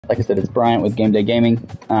Like I said, it's Bryant with Game Day Gaming.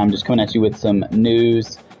 I'm just coming at you with some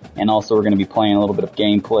news, and also we're going to be playing a little bit of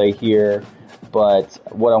gameplay here. But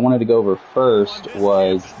what I wanted to go over first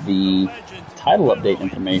was the title update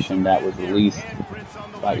information that was released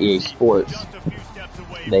by EA Sports.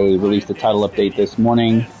 They released a title update this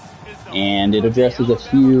morning, and it addresses a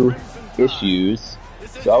few issues.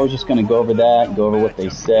 So I was just going to go over that, go over what they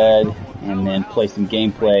said, and then play some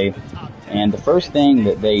gameplay. And the first thing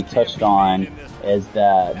that they touched on is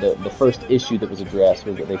that the first issue that was addressed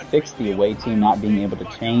was that they fixed the away team not being able to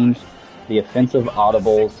change the offensive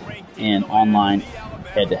audibles in online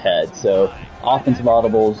head-to-head. So offensive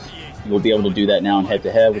audibles, you will be able to do that now in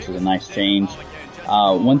head-to-head, which is a nice change.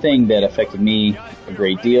 One thing that affected me a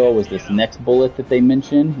great deal was this next bullet that they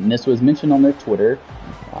mentioned, and this was mentioned on their Twitter.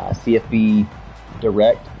 CFB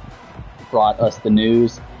Direct brought us the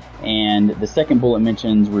news, and the second bullet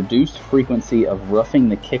mentions reduced frequency of roughing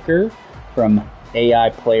the kicker from AI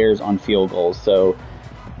players on field goals. So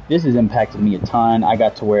this has impacted me a ton. I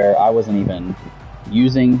got to where I wasn't even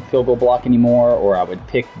using field goal block anymore, or I would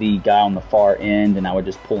pick the guy on the far end and I would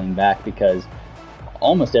just pull him back, because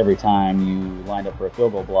almost every time you lined up for a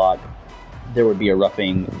field goal block, there would be a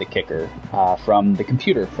roughing the kicker from the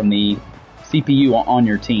computer, from the CPU on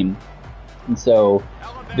your team. And so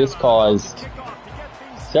this caused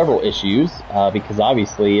several issues, because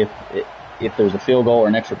obviously if there's a field goal or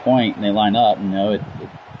an extra point and they line up, it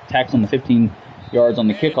tacks on the 15 yards on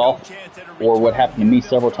the kickoff, or what happened to me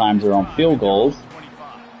several times are on field goals.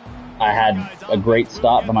 I had a great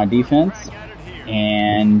stop by my defense,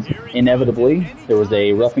 and inevitably there was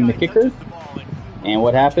a roughing the kicker. And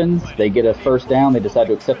what happens? They get a first down, they decide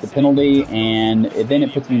to accept the penalty, and then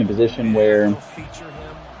it puts me in a position where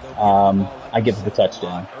I get the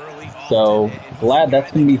touchdown. So glad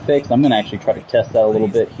that's going to be fixed. I'm going to actually try to test that a little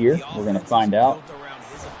bit here. We're going to find out.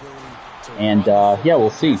 And yeah, we'll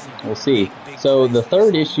see. So the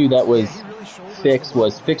third issue that was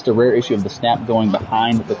fixed a rare issue of the snap going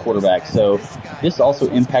behind the quarterback. So this also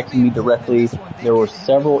impacted me directly. There were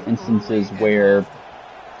several instances where,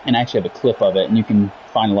 and I actually have a clip of it, and you can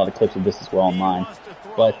find a lot of clips of this as well online.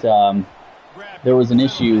 But there was an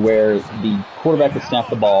issue where the quarterback would snap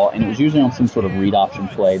the ball, and it was usually on some sort of read option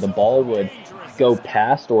play. The ball would go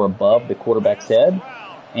past or above the quarterback's head,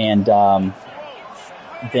 and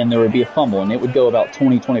then there would be a fumble, and it would go about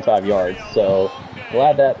 20-25 yards. So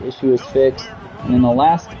glad that issue is fixed. And then the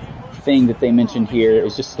last thing that they mentioned here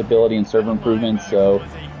is just stability and server improvements. So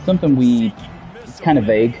something it's kind of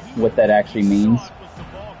vague what that actually means.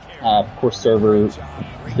 Of course, server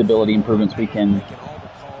stability improvements, we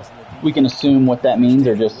can assume what that means,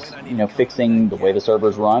 or just fixing the way the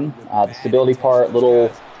servers run. The stability part, a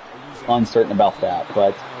little uncertain about that,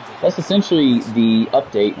 but that's essentially the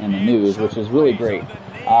update and the news, which is really great.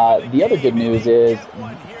 The other good news is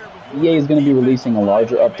EA is going to be releasing a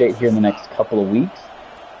larger update here in the next couple of weeks,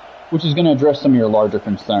 which is going to address some of your larger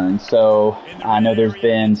concerns. So I know there's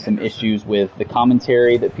been some issues with the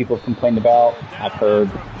commentary that people have complained about. I've heard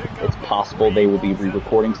it's possible they will be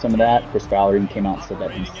re-recording some of that. Chris Fowler even came out and said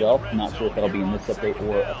that himself. I'm not sure if that'll be in this update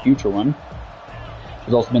or a future one.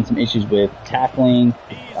 There's also been some issues with tackling.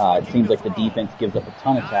 It seems like the defense gives up a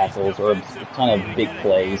ton of tackles, or a ton of big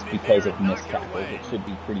plays, because of missed tackles. It should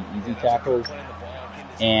be pretty easy tackles.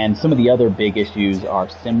 And some of the other big issues are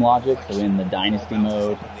sim logic. So in the Dynasty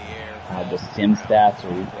mode, the sim stats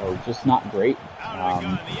are just not great.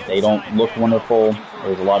 They don't look wonderful.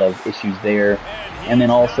 There's a lot of issues there. And then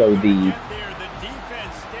also the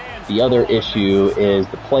other issue is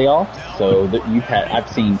the playoffs. So I've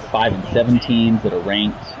seen 5 and 7 teams that are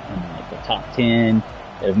ranked in like the top 10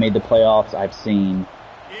 that have made the playoffs. I've seen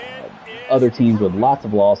other teams with lots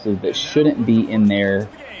of losses that shouldn't be in there,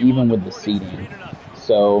 even with the seeding.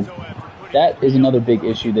 So that is another big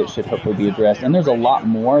issue that should hopefully be addressed. And there's a lot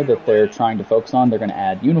more that they're trying to focus on. They're going to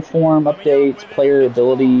add uniform updates, player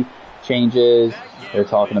ability changes. They're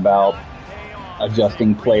talking about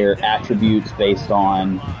adjusting player attributes based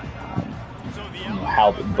on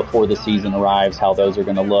how, before the season arrives, how those are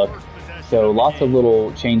going to look. So lots of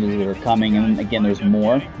little changes that are coming. And again, there's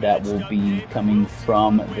more that will be coming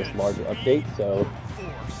from this larger update. So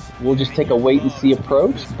we'll just take a wait and see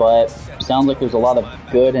approach, but sounds like there's a lot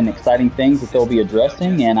of good and exciting things that they'll be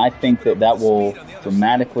addressing, and I think that will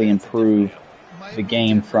dramatically improve the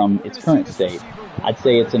game from its current state. I'd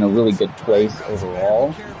say it's in a really good place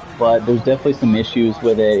overall, but there's definitely some issues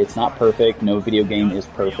with it. It's not perfect. No video game is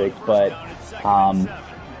perfect, but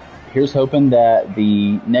here's hoping that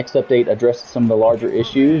the next update addresses some of the larger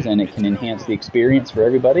issues and it can enhance the experience for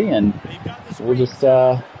everybody, and we'll just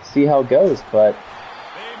see how it goes. But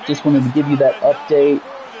just wanted to give you that update.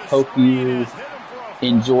 Hope you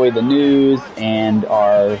enjoy the news and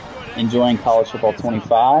are enjoying College Football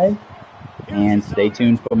 25. And stay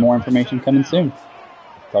tuned for more information coming soon.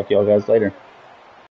 Talk to y'all guys later.